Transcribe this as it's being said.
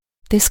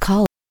This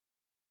call.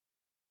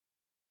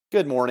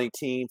 Good morning,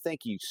 team.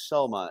 Thank you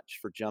so much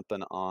for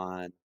jumping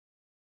on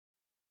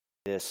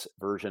this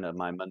version of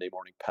my Monday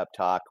morning pep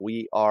talk.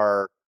 We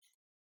are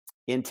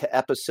into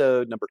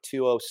episode number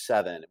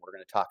 207, and we're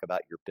going to talk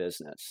about your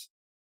business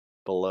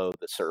below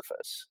the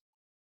surface.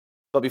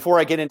 But before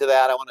I get into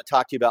that, I want to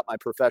talk to you about my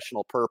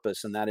professional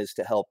purpose, and that is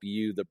to help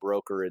you, the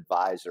broker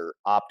advisor,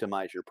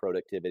 optimize your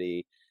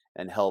productivity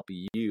and help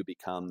you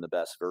become the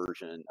best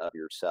version of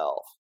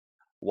yourself.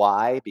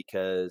 Why?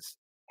 Because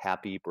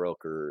happy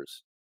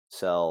brokers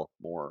sell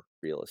more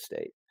real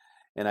estate.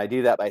 And I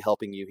do that by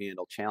helping you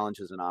handle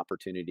challenges and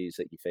opportunities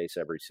that you face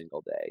every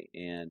single day.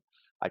 And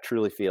I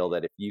truly feel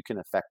that if you can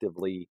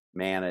effectively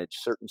manage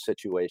certain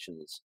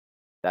situations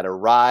that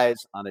arise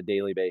on a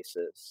daily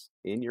basis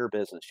in your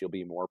business, you'll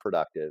be more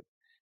productive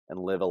and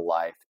live a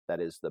life that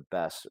is the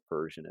best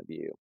version of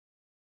you.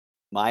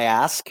 My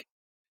ask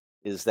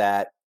is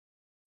that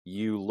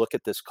you look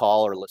at this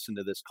call or listen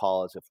to this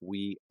call as if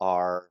we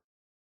are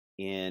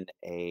in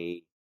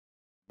a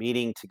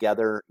meeting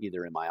together,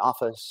 either in my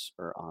office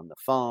or on the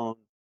phone.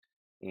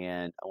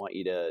 And I want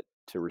you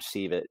to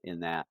receive it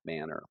in that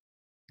manner.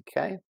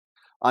 Okay.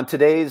 On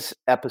today's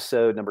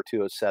episode number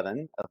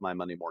 207 of my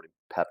Monday morning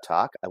pep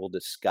talk, I will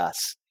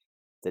discuss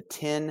the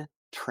 10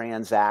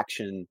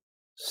 transaction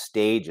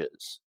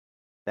stages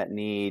that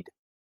need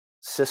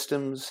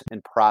systems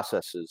and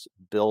processes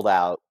built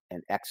out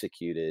and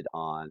executed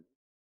on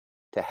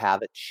to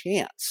have a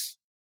chance,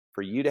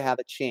 for you to have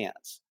a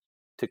chance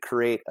to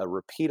create a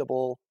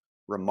repeatable,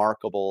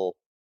 remarkable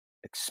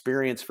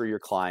experience for your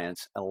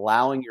clients,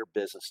 allowing your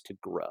business to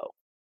grow.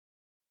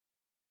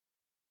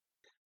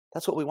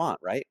 That's what we want,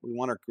 right? We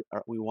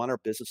want our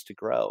business to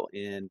grow.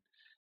 And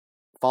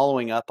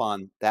following up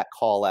on that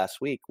call last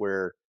week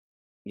where,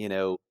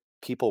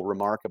 people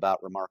remark about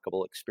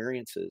remarkable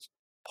experiences,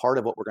 part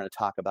of what we're going to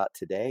talk about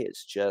today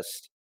is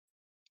just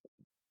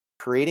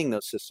creating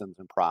those systems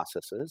and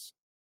processes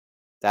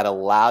that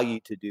allow you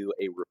to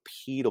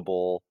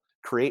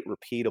create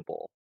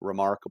repeatable,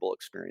 remarkable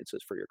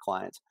experiences for your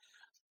clients.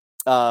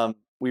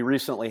 We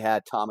recently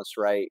had Thomas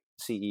Wright,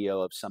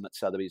 CEO of Summit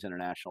Sotheby's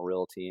International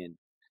Realty,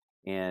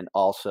 and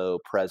also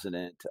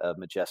president of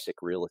Majestic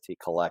Realty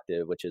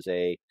Collective, which is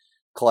a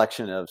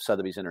collection of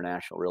Sotheby's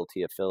International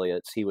Realty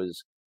affiliates. He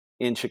was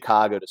in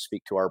Chicago to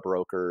speak to our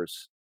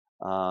brokers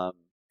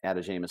at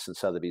a Jameson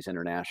Sotheby's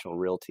International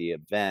Realty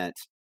event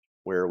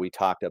where we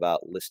talked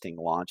about listing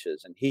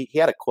launches. And he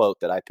had a quote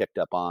that I picked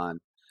up on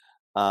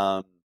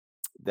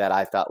that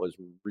I thought was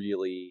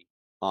really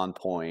on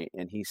point.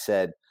 And he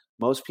said,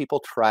 most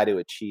people try to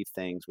achieve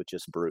things with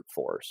just brute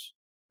force,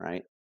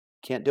 right?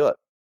 Can't do it.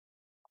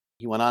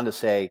 He went on to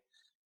say,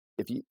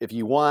 if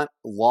you want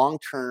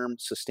long-term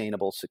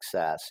sustainable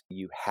success,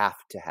 you have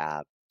to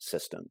have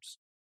systems.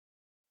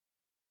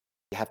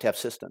 You have to have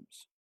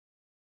systems.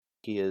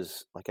 He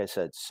is, like I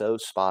said, so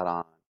spot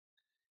on.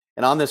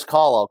 And on this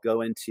call, I'll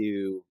go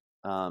into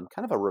kind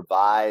of a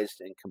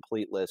revised and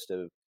complete list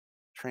of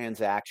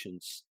transaction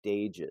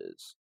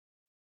stages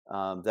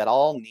that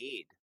all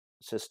need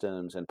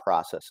systems and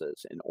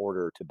processes in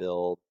order to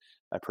build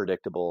a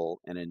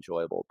predictable and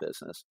enjoyable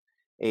business.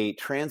 A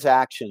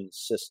transaction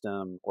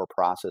system or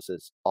process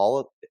is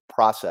all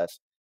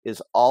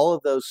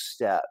of those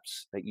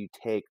steps that you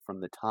take from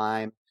the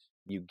time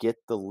you get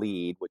the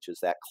lead, which is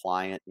that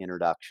client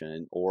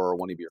introduction, or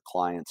one of your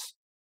clients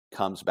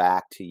comes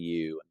back to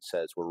you and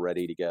says, we're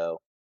ready to go,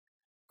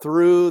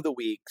 through the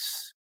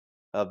weeks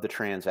of the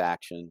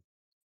transaction,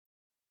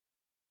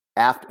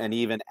 and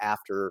even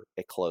after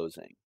a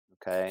closing.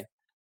 Okay.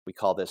 We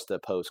call this the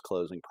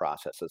post-closing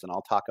processes. And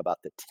I'll talk about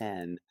the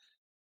 10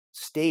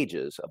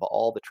 stages of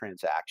all the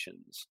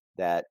transactions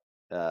that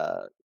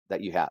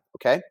you have.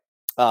 Okay.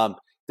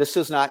 This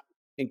does not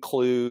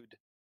include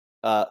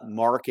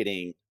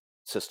marketing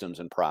systems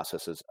and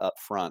processes up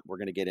front. We're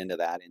going to get into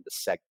that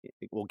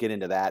we'll get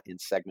into that in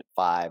segment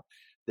 5.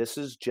 This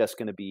is just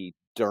going to be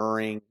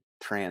during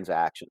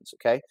transactions.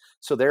 Okay.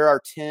 So there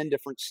are 10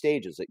 different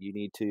stages that you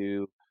need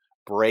to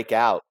break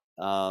out.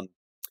 And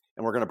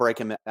we're going to break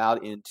them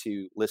out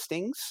into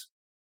listings,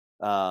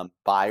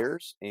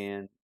 buyers,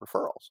 and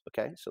referrals.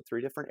 Okay. So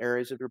 3 different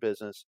areas of your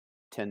business,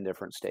 10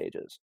 different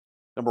stages.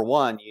 Number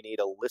 1, you need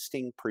a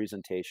listing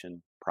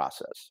presentation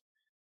process.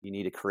 You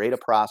need to create a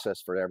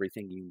process for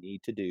everything you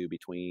need to do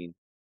between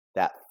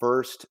that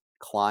first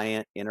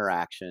client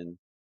interaction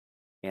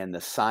and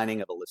the signing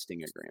of a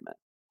listing agreement.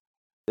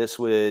 This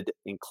would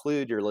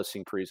include your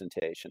listing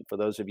presentation. For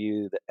those of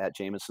you at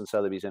Jameson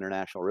Sotheby's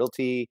International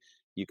Realty,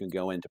 you can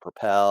go into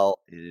Propel,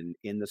 and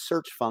in the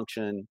search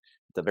function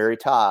at the very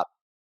top,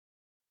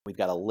 we've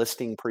got a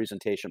listing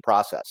presentation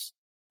process,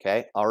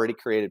 okay, already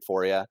created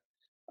for you.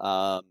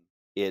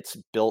 It's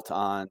built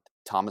on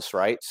Thomas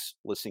Wright's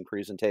listing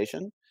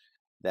presentation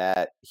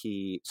that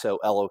he so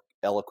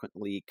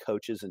eloquently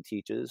coaches and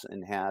teaches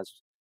and has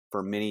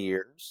for many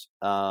years.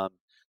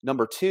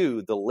 Number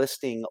 2, the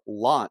listing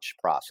launch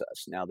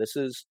process. Now, this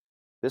is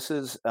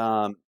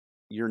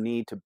your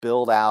need to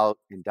build out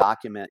and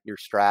document your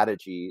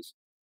strategies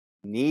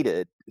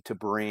needed to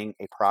bring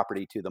a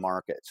property to the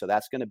market. So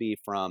that's going to be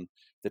from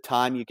the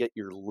time you get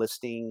your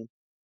listing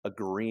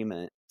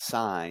agreement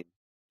signed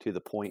to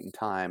the point in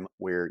time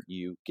where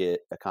you get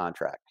a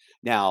contract.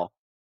 Now,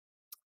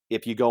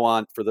 if you go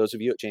on, for those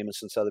of you at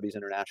Jameson Sotheby's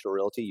International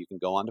Realty, you can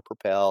go on to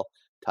Propel,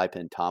 type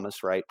in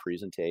Thomas Wright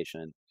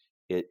presentation.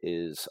 It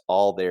is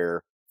all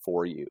there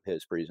for you,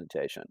 his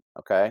presentation.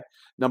 Okay.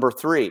 Number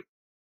three,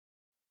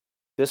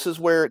 this is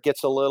where it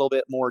gets a little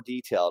bit more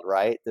detailed,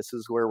 right? This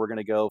is where we're going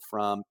to go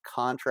from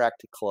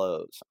contract to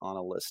close on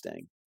a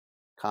listing.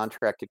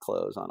 Contract to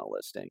close on a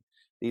listing.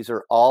 These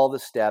are all the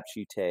steps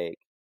you take,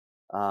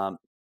 um,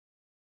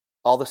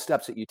 all the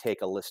steps that you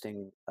take a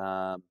listing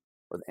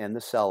and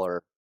the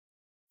seller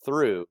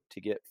through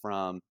to get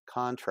from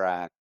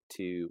contract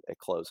to a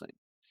closing.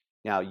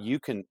 Now, you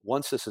can,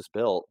 once this is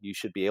built, you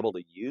should be able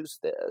to use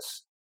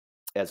this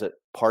as a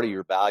part of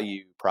your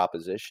value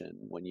proposition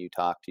when you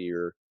talk to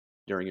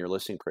during your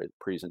listing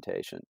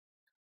presentation.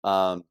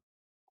 Um,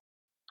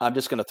 I'm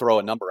just going to throw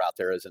a number out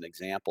there as an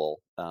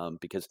example,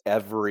 because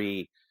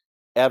every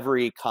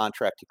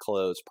contract to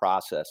close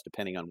process,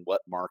 depending on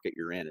what market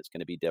you're in, is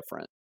going to be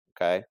different.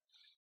 Okay,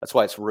 that's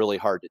why it's really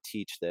hard to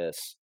teach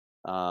this.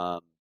 Um,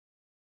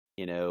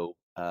 you know,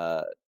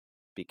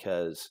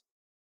 because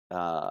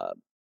uh,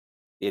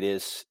 it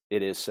is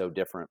so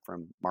different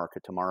from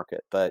market to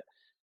market. But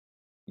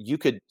you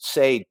could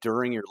say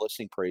during your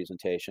listing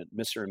presentation,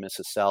 Mr. and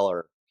Mrs.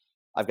 Seller,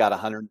 I've got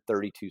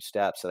 132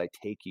 steps that I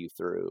take you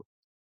through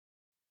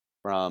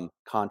from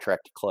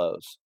contract to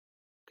close.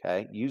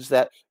 Okay.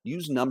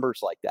 Use numbers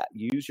like that.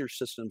 Use your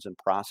systems and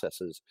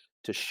processes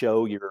to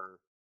show your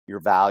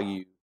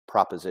value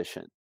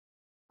proposition.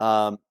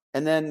 And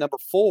then number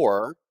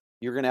four,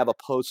 you're going to have a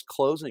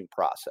post-closing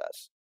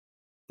process.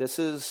 This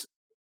is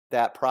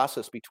that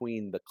process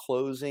between the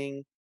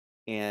closing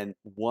and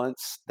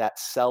once that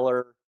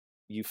seller,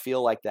 you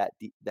feel like that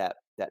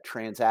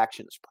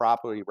transaction is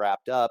properly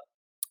wrapped up,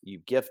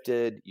 you've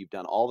gifted, you've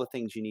done all the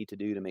things you need to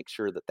do to make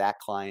sure that that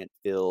client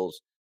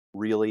feels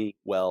really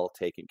well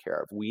taken care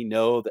of. We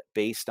know that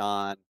based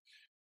on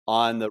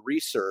the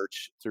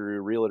research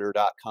through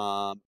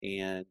realtor.com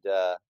and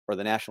or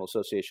the National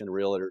Association of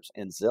Realtors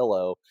and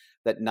Zillow,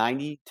 that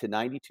 90 to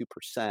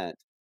 92%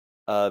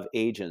 of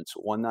agents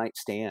one night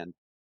stand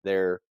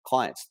their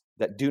clients,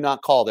 that do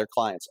not call their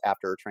clients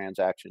after a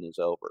transaction is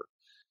over.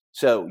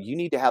 So you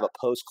need to have a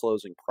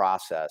post-closing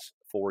process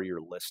for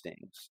your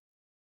listings,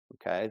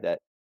 okay, that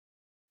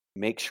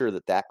make sure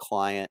that that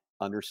client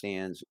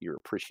understands your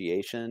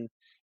appreciation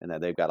and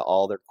that they've got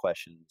all their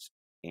questions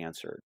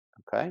answered.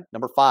 Okay.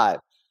 Number five,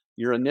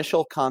 your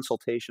initial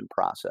consultation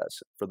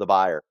process for the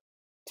buyer.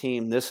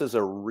 Team, this is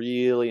a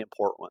really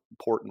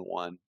important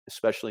one,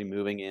 especially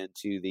moving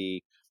into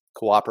the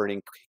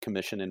cooperating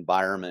commission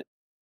environment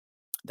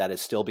that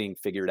is still being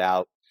figured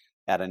out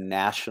at a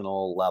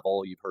national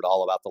level. You've heard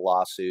all about the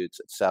lawsuits,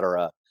 et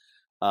cetera.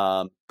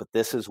 But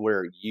this is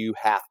where you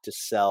have to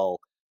sell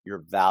your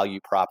value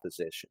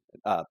proposition.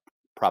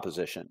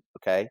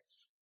 Okay.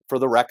 For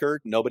the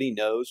record, nobody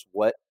knows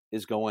what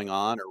is going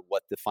on or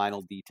what the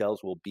final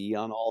details will be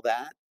on all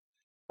that.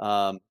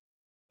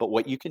 But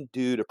what you can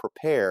do to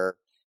prepare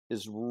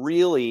is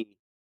really,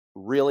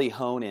 really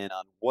hone in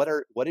on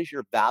what is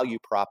your value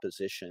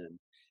proposition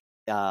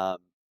um,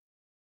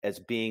 as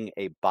being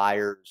a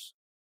buyer's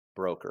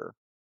broker.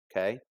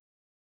 Okay.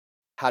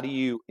 How do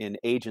you in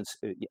agents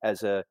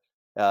as a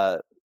uh,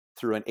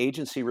 through an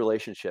agency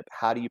relationship,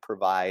 how do you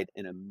provide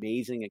an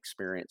amazing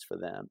experience for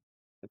them,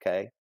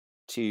 okay,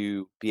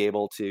 to be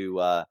able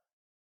to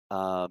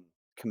um,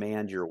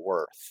 command your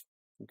worth,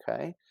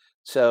 okay?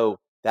 So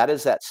that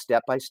is that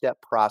step-by-step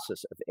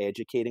process of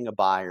educating a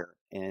buyer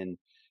and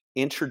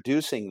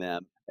introducing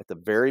them at the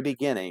very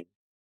beginning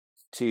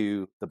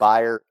to the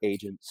buyer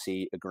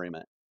agency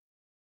agreement.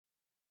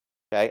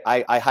 Okay,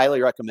 I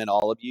highly recommend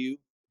all of you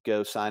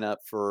go sign up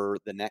for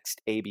the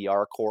next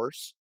ABR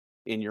course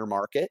in your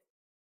market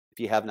if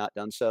you have not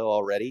done so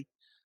already,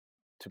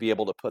 to be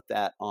able to put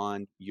that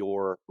on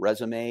your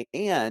resume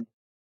and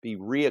be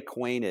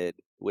reacquainted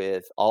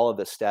with all of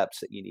the steps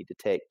that you need to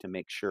take to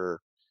make sure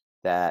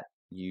that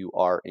you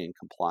are in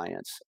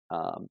compliance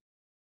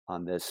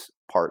on this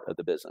part of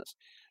the business.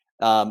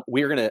 I'm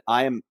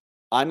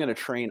gonna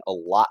train a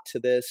lot to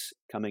this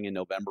coming in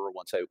November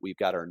once we've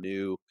got our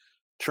new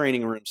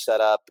training room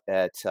set up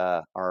at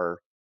our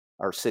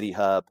city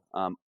hub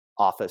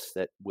office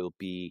that will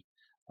be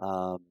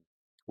um,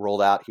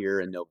 rolled out here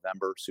in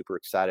November. Super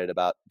excited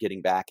about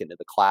getting back into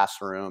the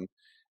classroom,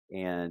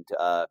 and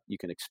you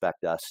can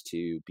expect us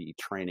to be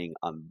training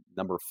on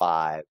number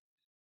five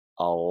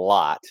a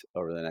lot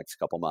over the next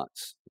couple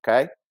months.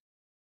 Okay.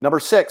 Number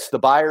six, the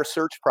buyer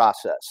search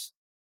process.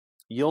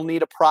 You'll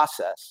need a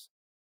process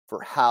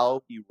for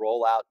how you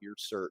roll out your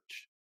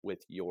search with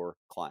your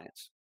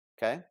clients.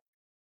 Okay.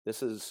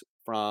 This is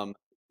from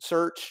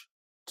search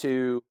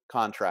to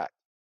contract.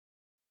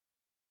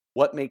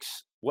 What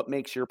makes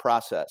your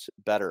process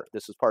better?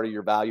 This is part of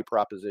your value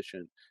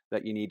proposition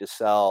that you need to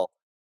sell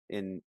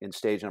in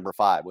stage number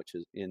five, which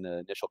is in the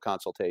initial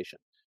consultation.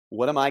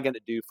 What am I going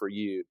to do for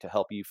you to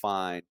help you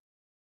find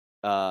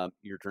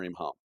your dream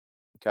home?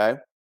 Okay.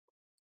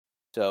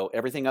 So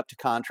everything up to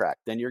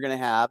contract. Then you're going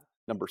to have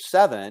number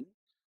 7,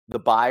 the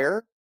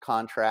buyer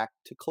contract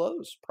to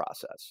close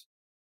process.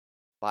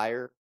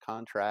 Buyer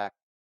contract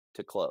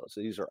to close.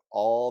 So these are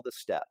all the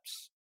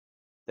steps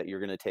that you're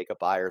going to take a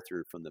buyer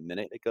through from the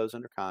minute it goes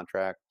under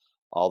contract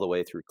all the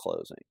way through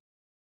closing.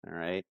 All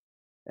right.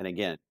 And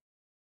again,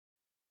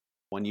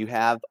 when you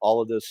have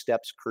all of those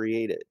steps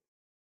created,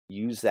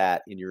 use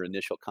that in your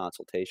initial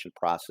consultation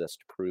process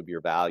to prove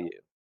your value.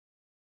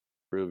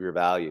 Prove your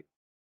value.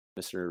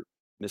 Mr.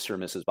 Mr.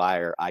 and Mrs.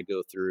 Buyer, I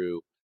go through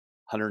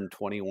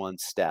 121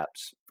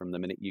 steps from the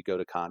minute you go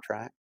to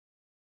contract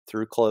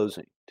through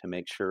closing to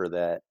make sure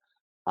that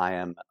I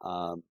am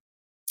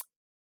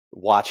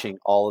watching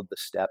all of the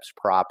steps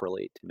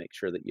properly to make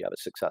sure that you have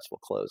a successful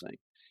closing.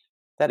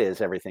 That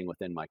is everything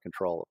within my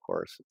control, of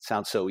course. It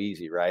sounds so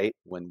easy, right?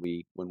 When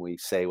we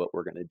say what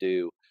we're going to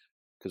do,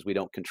 because we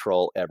don't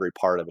control every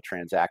part of a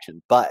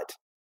transaction, but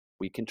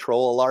we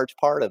control a large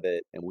part of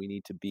it, and we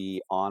need to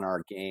be on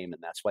our game.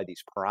 And that's why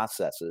these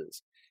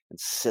processes and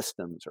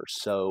systems are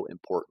so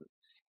important.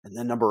 And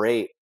then number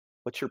 8,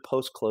 what's your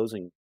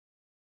post-closing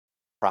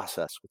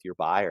process with your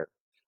buyer?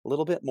 A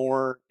little bit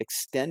more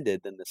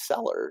extended than the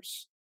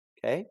sellers,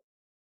 okay?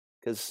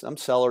 Because some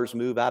sellers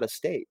move out of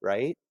state,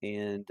 right?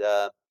 And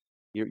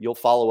you'll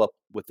follow up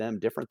with them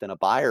different than a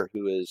buyer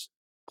who is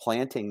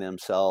planting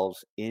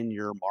themselves in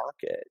your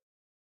market.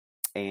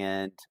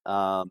 And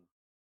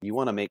you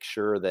want to make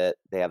sure that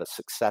they have a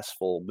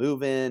successful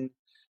move-in,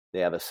 they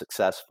have a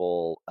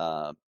successful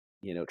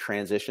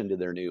transition to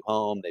their new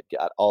home. They've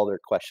got all their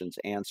questions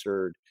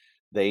answered.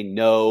 They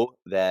know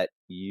that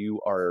you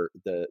are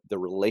the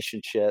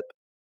relationship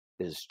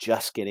is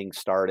just getting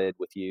started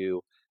with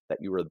you, that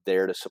you were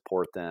there to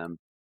support them.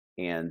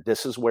 And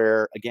this is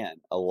where, again,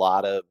 a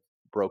lot of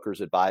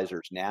brokers,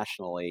 advisors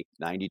nationally,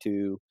 90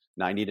 to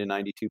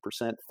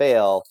 92%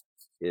 fail,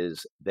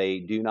 is they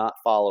do not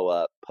follow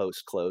up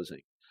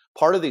post-closing.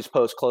 Part of these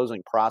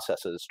post-closing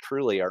processes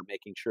truly are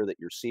making sure that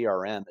your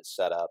CRM is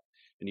set up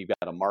and you've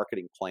got a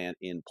marketing plan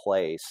in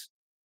place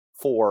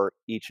for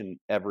each and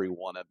every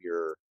one of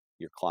your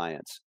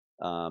clients.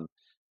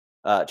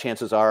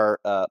 Chances are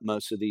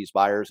most of these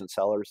buyers and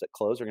sellers that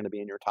close are going to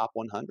be in your top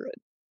 100,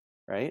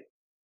 right?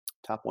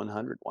 Top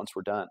 100 once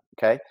we're done.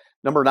 Okay.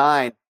 Number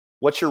 9,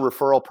 what's your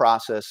referral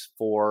process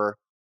for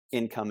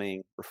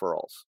incoming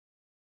referrals?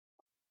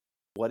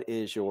 What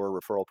is your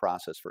referral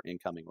process for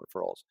incoming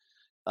referrals?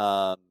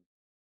 Um,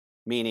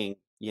 Meaning,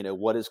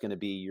 what is going to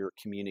be your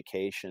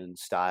communication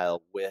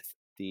style with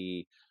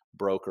the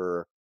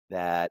broker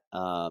that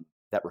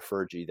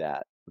referred you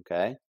that?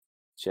 Okay.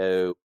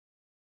 So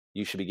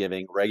you should be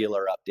giving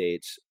regular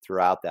updates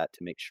throughout that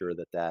to make sure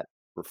that that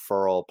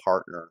referral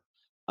partner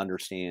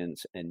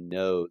understands and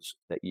knows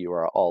that you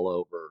are all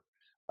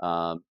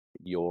over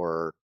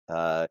your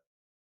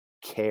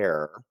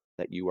care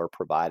that you are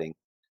providing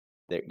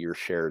that your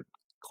shared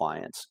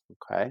clients.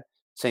 Okay.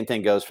 Same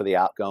thing goes for the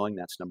outgoing.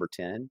 That's number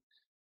 10.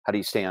 How do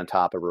you stay on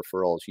top of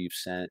referrals you've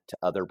sent to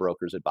other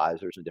brokers,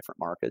 advisors in different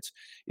markets?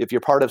 If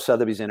you're part of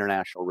Sotheby's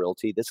International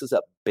Realty, this is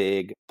a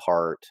big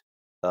part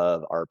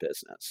of our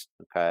business,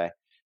 okay?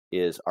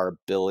 Is our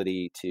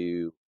ability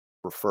to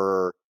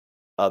refer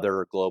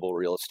other global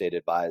real estate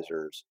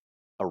advisors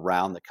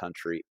around the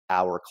country,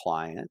 our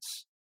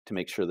clients, to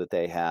make sure that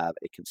they have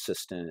a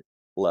consistent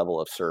level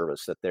of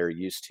service that they're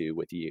used to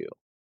with you,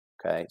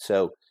 okay?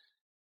 So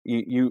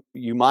you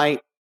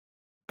might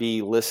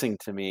be listening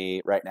to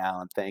me right now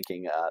and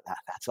thinking,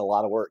 That's a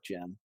lot of work,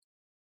 Jim."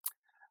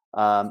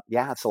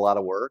 Yeah, it's a lot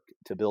of work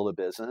to build a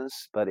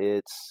business, but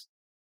it's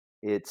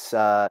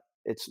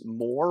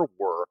more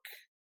work,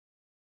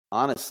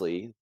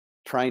 honestly,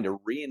 trying to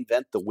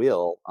reinvent the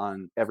wheel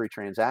on every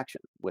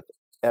transaction with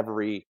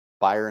every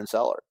buyer and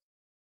seller.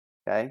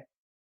 Okay,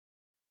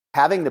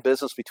 having the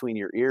business between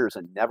your ears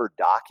and never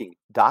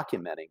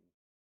documenting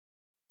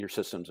your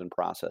systems and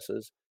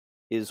processes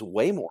is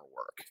way more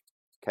work.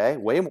 Okay,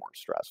 way more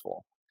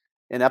stressful.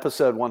 In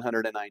episode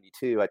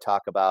 192, I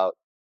talk about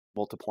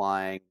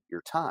multiplying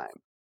your time.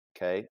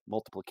 Okay.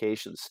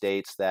 Multiplication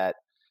states that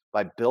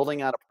by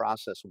building out a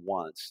process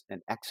once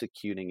and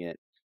executing it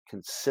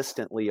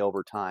consistently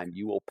over time,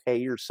 you will pay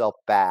yourself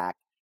back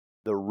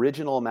the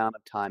original amount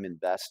of time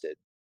invested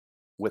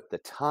with the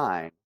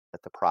time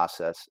that the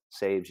process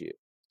saves you.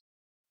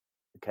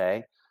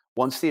 Okay.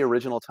 Once the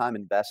original time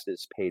invested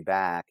is paid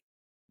back,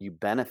 you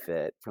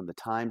benefit from the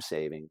time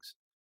savings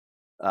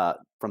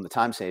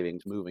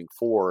moving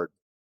forward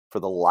for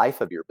the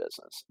life of your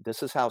business.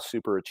 This is how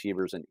super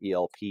achievers and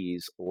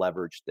ELPs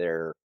leverage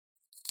their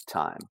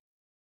time.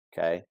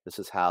 Okay. This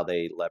is how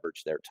they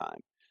leverage their time.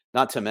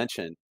 Not to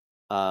mention,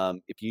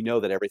 if you know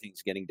that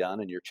everything's getting done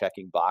and you're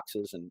checking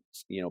boxes and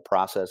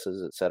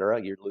processes, et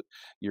cetera,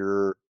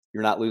 you're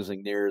not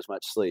losing near as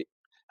much sleep.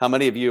 How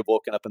many of you have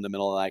woken up in the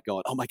middle of the night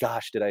going, "Oh my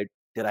gosh, did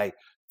I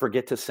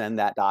forget to send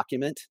that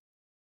document?"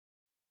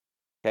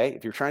 Okay,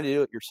 if you're trying to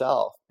do it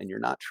yourself and you're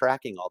not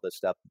tracking all this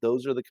stuff,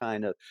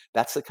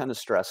 that's the kind of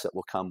stress that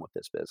will come with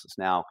this business.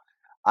 Now,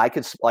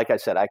 like I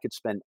said, I could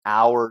spend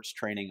hours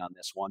training on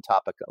this one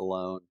topic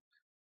alone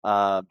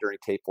during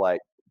Take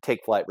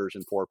Flight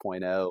version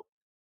 4.0.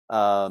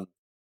 Um,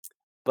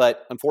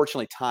 but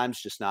unfortunately,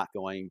 time's just not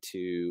going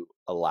to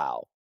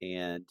allow.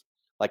 And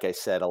like I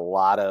said, a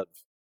lot of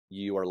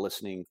you are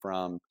listening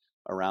from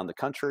around the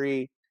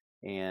country,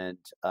 and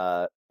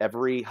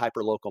every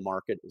hyperlocal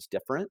market is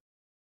different.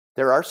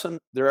 There are some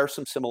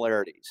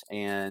similarities,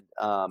 and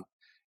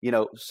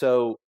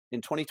so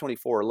in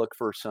 2024, look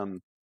for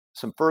some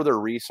further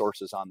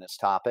resources on this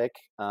topic.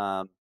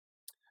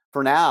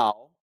 For now,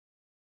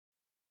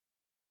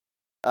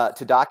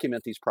 to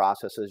document these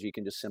processes, you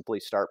can just simply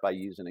start by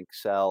using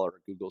Excel or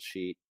a Google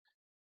Sheet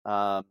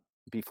um,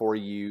 before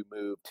you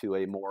move to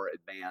a more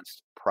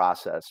advanced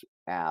process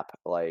app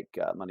like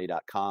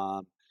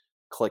Money.com,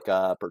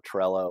 ClickUp, or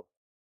Trello.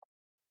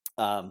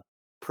 Um,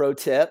 Pro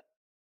tip: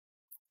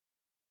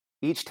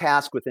 each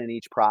task within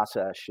each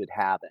process should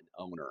have an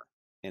owner.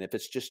 And if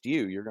it's just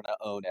you, you're going to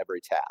own every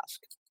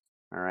task.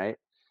 All right.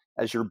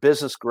 As your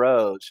business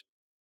grows,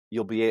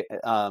 you'll need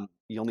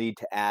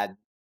to add,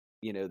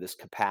 this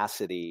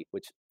capacity,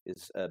 which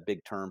is a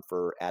big term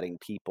for adding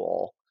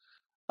people.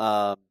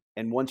 Um,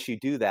 and once you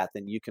do that,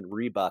 then you can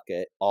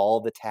rebucket all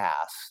the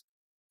tasks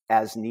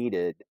as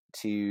needed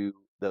to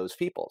those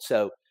people.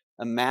 So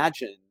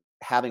imagine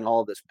having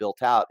all of this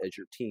built out as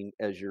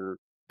your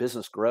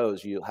business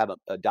grows, you'll have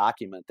a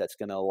document that's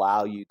going to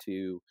allow you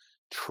to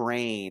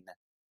train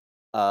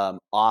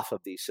off of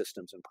these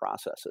systems and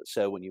processes.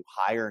 So when you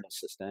hire an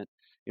assistant,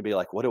 you'll be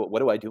like, what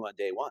do I do on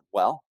day one?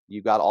 Well,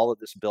 you got all of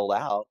this built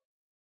out.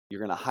 You're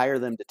going to hire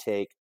them to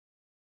take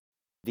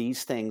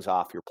these things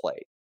off your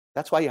plate.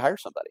 That's why you hire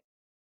somebody,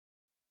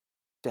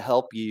 to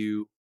help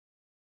you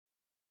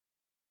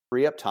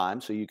free up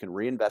time so you can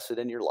reinvest it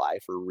in your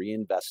life or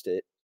reinvest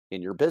it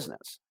in your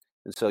business.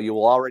 And so you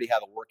will already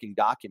have a working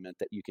document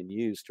that you can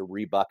use to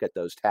rebucket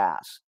those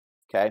tasks.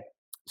 Okay.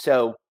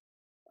 So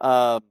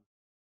um,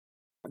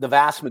 the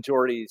vast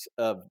majorities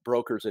of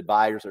brokers,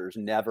 advisors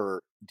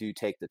never do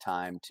take the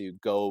time to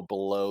go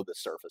below the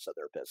surface of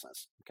their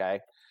business. Okay.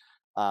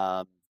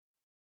 Um,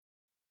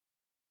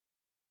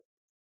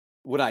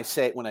 when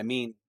I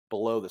mean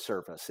below the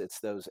surface, it's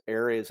those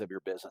areas of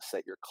your business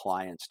that your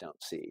clients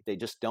don't see. They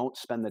just don't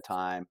spend the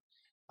time.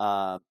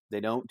 They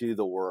don't do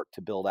the work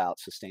to build out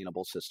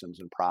sustainable systems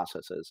and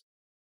processes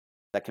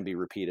that can be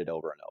repeated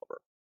over and over.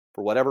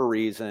 For whatever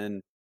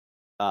reason,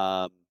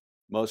 um,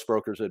 most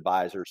brokers or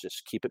advisors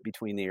just keep it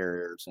between the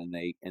ears, and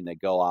they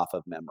go off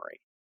of memory.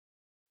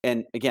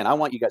 And again, I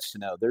want you guys to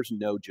know there's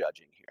no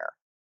judging here.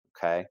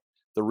 Okay.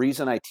 The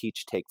reason I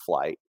teach Take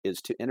Flight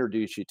is to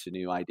introduce you to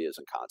new ideas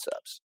and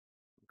concepts.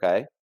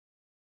 Okay.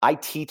 I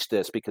teach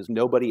this because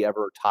nobody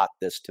ever taught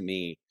this to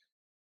me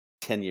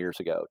 10 years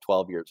ago,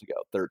 12 years ago,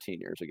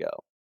 13 years ago,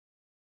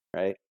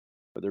 right?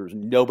 But there was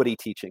nobody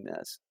teaching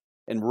this.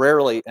 And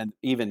rarely, and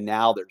even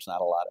now, there's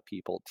not a lot of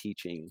people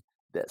teaching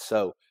this.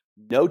 So,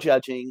 no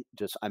judging,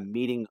 just I'm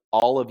meeting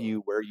all of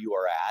you where you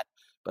are at,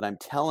 but I'm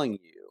telling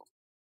you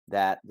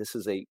that this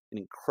is an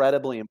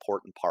incredibly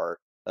important part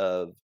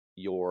of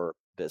your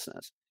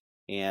business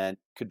and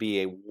could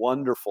be a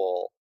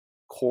wonderful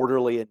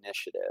quarterly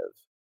initiative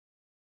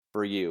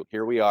for you.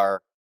 Here we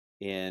are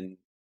in,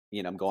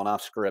 I'm going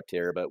off script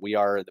here, but we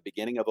are at the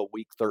beginning of a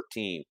week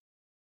 13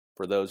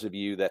 for those of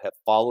you that have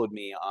followed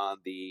me on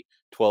the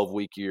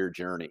 12-week year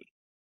journey.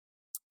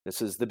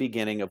 This is the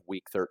beginning of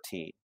week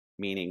 13,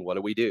 meaning what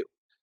do?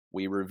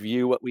 We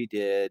review what we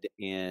did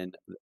in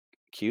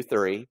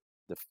Q3,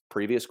 the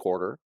previous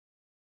quarter.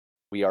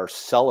 We are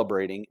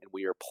celebrating and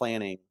we are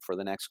planning for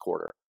the next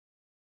quarter.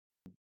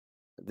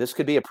 This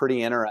could be a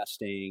pretty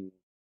interesting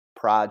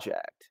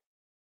project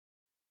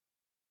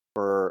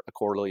for a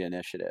quarterly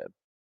initiative.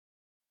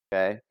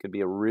 Okay, could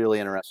be a really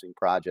interesting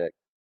project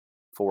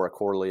for a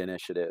quarterly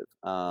initiative,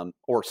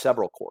 or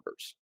several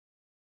quarters.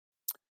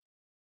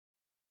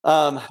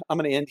 I'm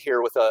going to end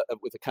here with a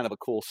kind of a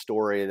cool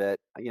story that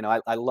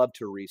I love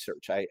to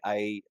research.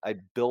 I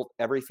built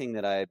everything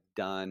that I've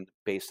done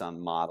based on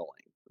modeling.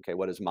 Okay,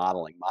 what is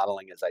modeling?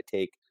 Modeling is I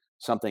take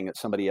something that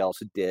somebody else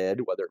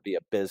did, whether it be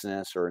a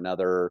business or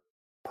another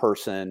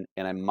person,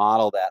 and I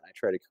model that and I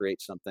try to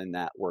create something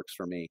that works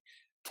for me.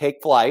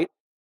 Take Flight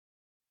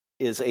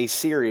is a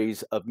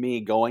series of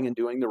me going and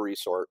doing the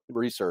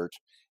research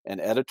and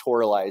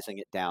editorializing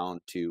it down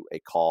to a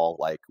call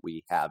like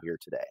we have here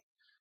today.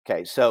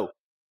 Okay, so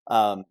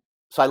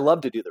I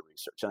love to do the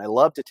research and I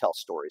love to tell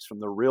stories from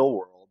the real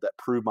world that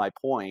prove my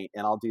point,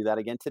 and I'll do that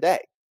again today.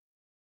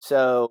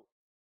 So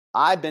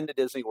I've been to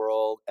Disney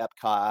World,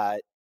 Epcot,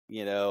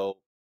 you know,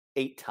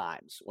 8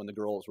 times when the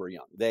girls were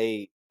young.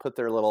 They put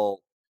their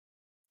little,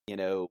 you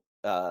know,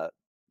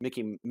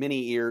 Mickey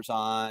Minnie ears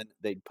on.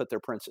 They'd put their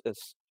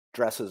princess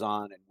dresses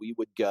on, and we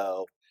would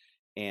go.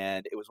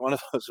 And it was one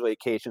of those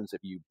vacations. If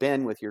you've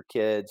been with your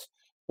kids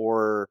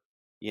or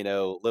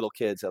little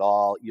kids at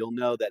all, you'll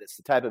know that it's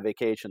the type of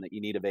vacation that you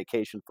need a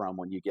vacation from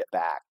when you get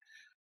back.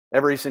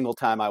 Every single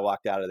time I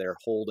walked out of there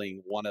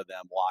holding one of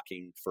them,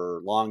 walking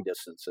for long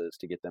distances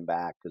to get them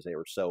back because they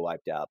were so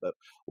wiped out. But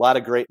a lot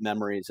of great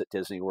memories at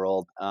Disney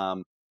World.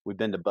 We've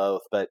been to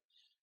both, but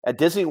at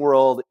Disney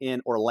World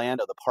in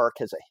Orlando, the park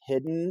has a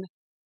hidden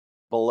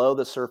below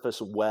the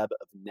surface web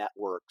of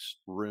networks,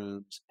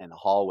 rooms, and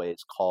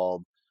hallways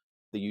called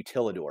the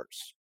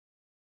utilidors.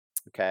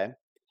 Okay.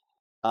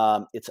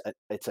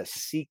 It's a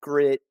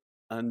secret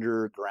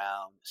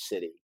underground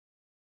city.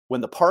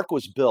 When the park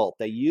was built,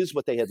 they used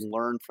what they had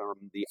learned from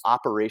the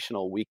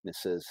operational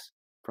weaknesses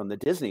from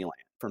Disneyland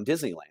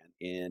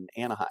in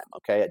Anaheim.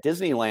 Okay. At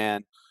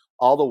Disneyland,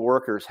 all the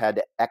workers had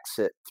to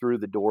exit through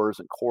the doors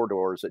and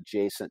corridors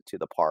adjacent to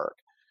the park.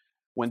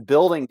 When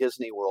building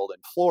Disney World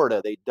in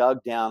Florida, they dug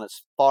down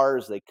as far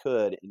as they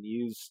could and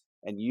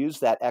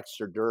used that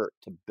extra dirt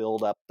to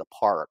build up the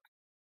park,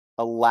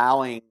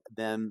 allowing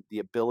them the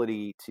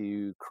ability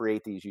to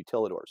create these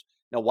utilidors.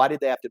 Now, why did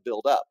they have to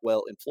build up?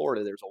 Well, in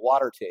Florida, there's a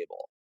water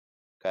table.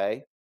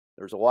 Okay.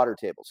 There's a water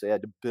table. So they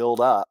had to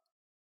build up.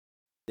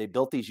 They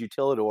built these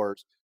utilidors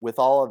with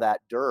all of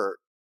that dirt.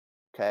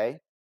 Okay.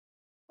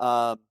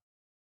 Um,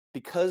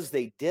 because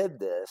they did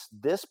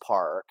this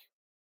park,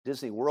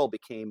 Disney World,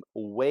 became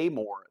way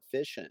more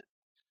efficient.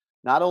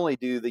 Not only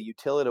do the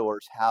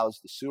utilidors house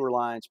the sewer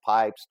lines,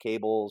 pipes,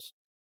 cables,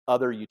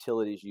 other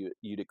utilities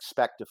you'd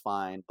expect to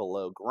find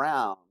below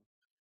ground,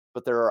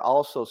 but there are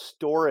also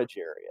storage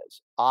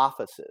areas,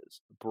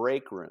 offices,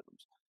 break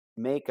rooms,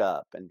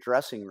 makeup and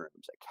dressing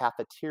rooms, a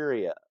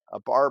cafeteria, a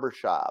barber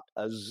shop,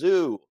 a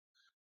zoo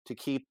to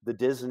keep the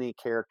Disney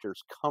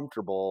characters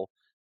comfortable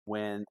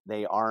when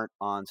they aren't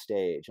on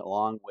stage,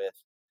 along with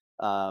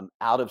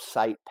out of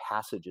sight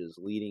passages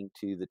leading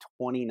to the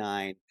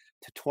 29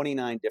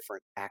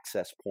 different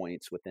access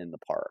points within the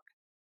park.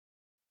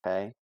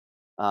 Okay.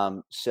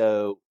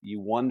 So you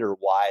wonder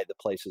why the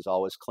place is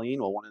always clean.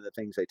 Well, one of the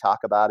things they talk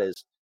about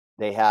is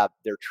they have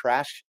their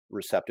trash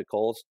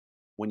receptacles.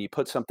 When you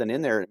put something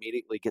in there, it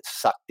immediately gets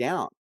sucked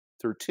down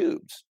through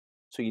tubes.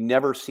 So you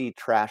never see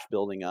trash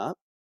building up.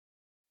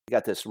 You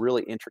got this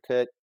really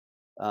intricate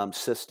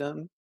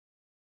system.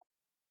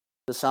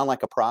 Does it sound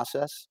like a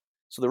process?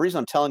 So the reason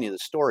I'm telling you the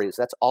story is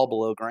that's all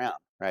below ground,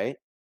 right?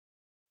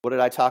 What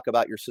did I talk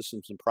about your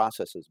systems and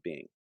processes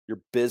being? Your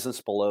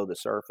business below the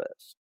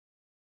surface.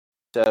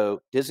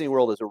 So Disney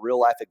World is a real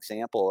life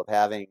example of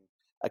having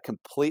a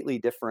completely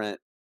different,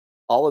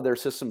 all of their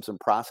systems and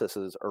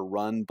processes are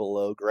run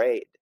below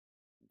grade.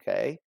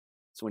 Okay.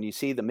 So when you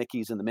see the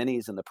Mickeys and the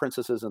Minnies and the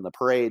princesses and the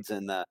parades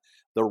and the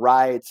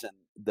rides and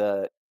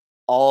the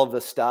all of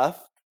the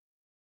stuff,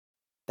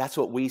 that's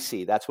what we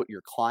see. That's what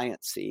your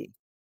clients see.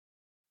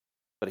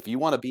 But if you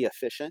want to be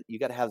efficient, you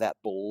got to have that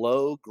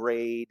below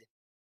grade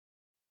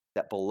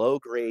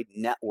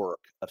network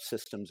of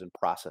systems and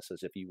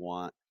processes if you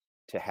want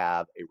to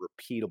have a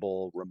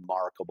repeatable,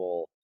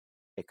 remarkable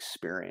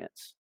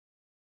experience.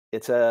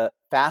 It's a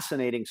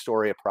fascinating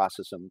story of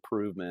process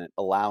improvement,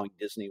 allowing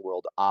Disney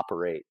World to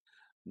operate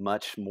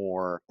much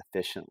more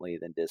efficiently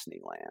than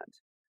Disneyland.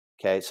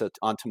 Okay, so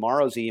on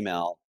tomorrow's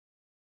email,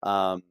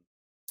 um,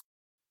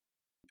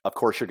 of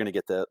course, you're going to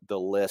get the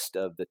list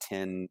of the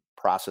 10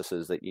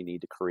 processes that you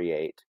need to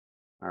create.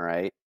 All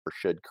right, or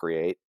should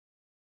create.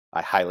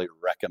 I highly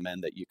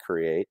recommend that you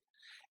create.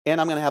 And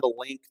I'm going to have a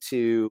link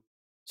to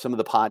some of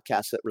the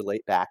podcasts that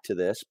relate back to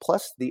this,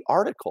 plus the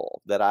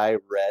article that I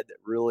read that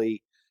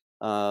really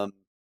um,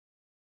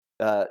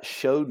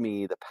 showed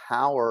me the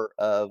power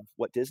of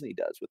what Disney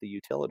does with the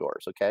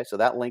utilidors. Okay, so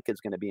that link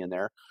is going to be in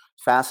there.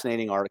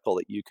 Fascinating article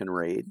that you can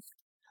read.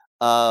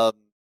 Um,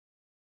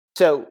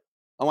 so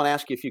I want to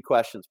ask you a few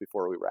questions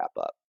before we wrap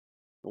up.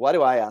 Why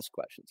do I ask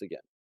questions again?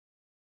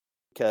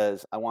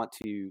 Because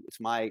it's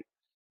my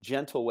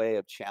gentle way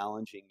of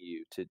challenging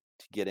you to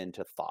get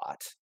into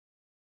thought.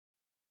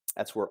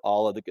 That's where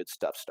all of the good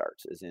stuff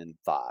starts, is in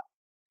thought.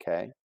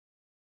 Okay.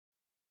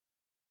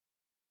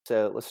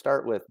 So let's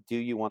start with, do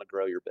you want to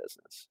grow your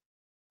business?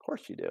 Of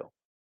course you do.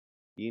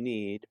 You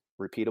need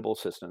repeatable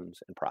systems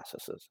and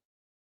processes.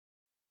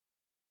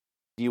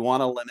 Do you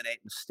want to eliminate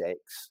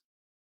mistakes?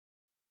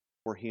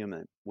 We're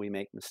human. We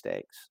make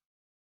mistakes.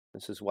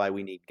 This is why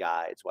we need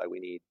guides, why we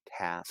need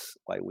tasks,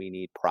 why we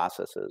need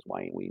processes,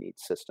 why we need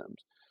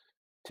systems.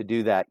 To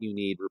do that, you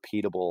need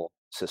repeatable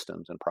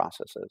systems and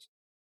processes.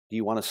 Do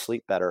you want to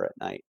sleep better at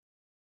night?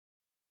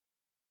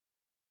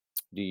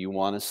 Do you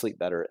want to sleep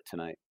better at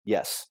tonight?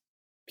 Yes.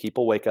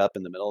 People wake up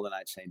in the middle of the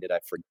night saying, did I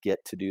forget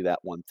to do that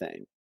one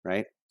thing?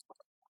 Right?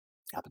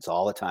 Happens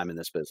all the time in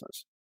this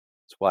business.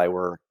 That's why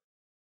we're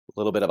a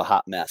little bit of a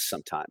hot mess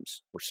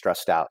sometimes. We're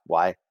stressed out.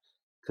 Why?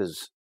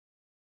 Because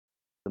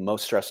the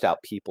most stressed out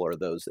people are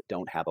those that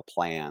don't have a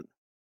plan,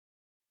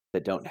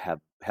 that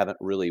haven't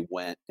really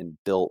went and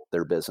built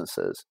their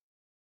businesses.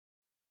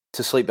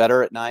 To sleep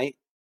better at night,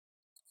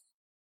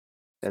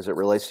 as it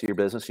relates to your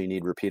business, you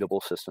need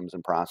repeatable systems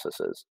and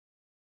processes.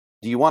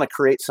 Do you want to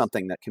create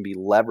something that can be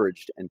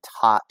leveraged and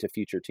taught to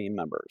future team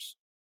members?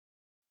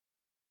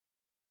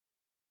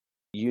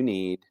 You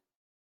need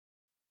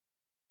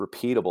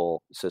repeatable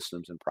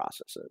systems and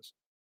processes.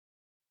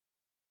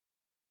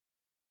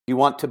 You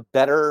want to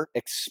better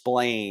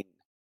explain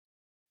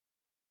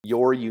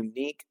your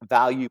unique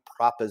value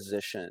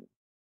proposition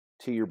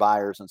to your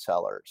buyers and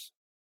sellers.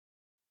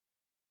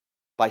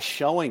 by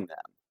showing them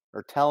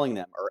or telling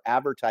them or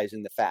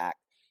advertising the fact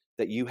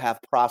that you have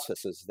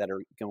processes that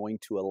are going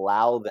to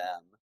allow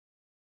them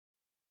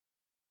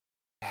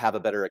to have a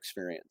better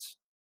experience.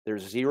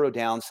 There's zero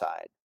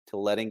downside to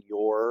letting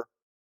your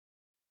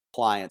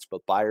clients,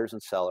 both buyers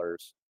and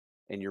sellers,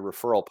 and your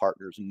referral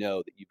partners know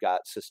that you've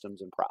got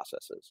systems and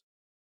processes.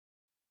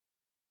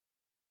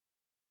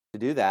 To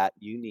do that,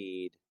 you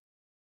need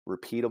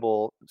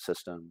repeatable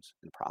systems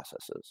and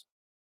processes.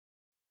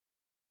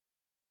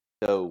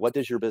 So, what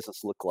does your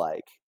business look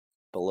like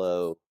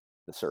below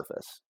the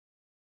surface?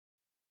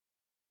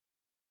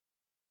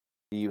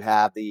 Do you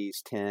have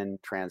these 10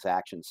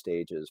 transaction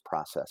stages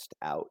processed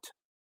out?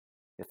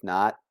 If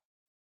not,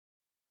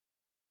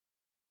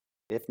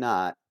 if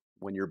not,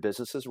 when your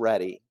business is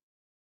ready,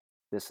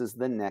 this is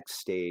the next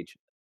stage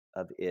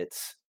of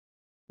its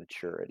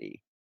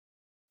maturity.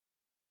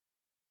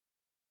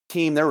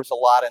 Team, there was a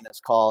lot in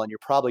this call, and you're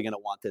probably going to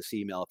want this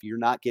email. If you're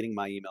not getting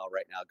my email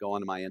right now, go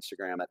onto my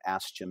Instagram at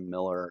Ask Jim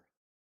Miller.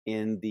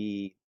 In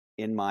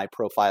my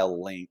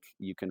profile link,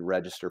 you can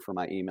register for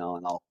my email,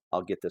 and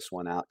I'll get this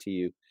one out to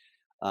you.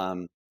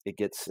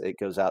 It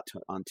goes out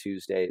on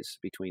Tuesdays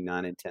between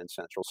 9 and 10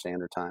 Central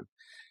Standard Time.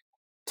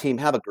 Team,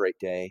 have a great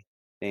day,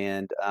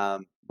 and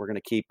we're going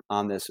to keep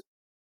on this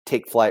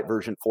Take Flight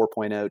version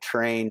 4.0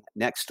 train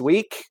next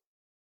week.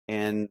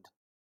 And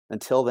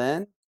until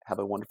then, have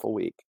a wonderful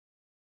week.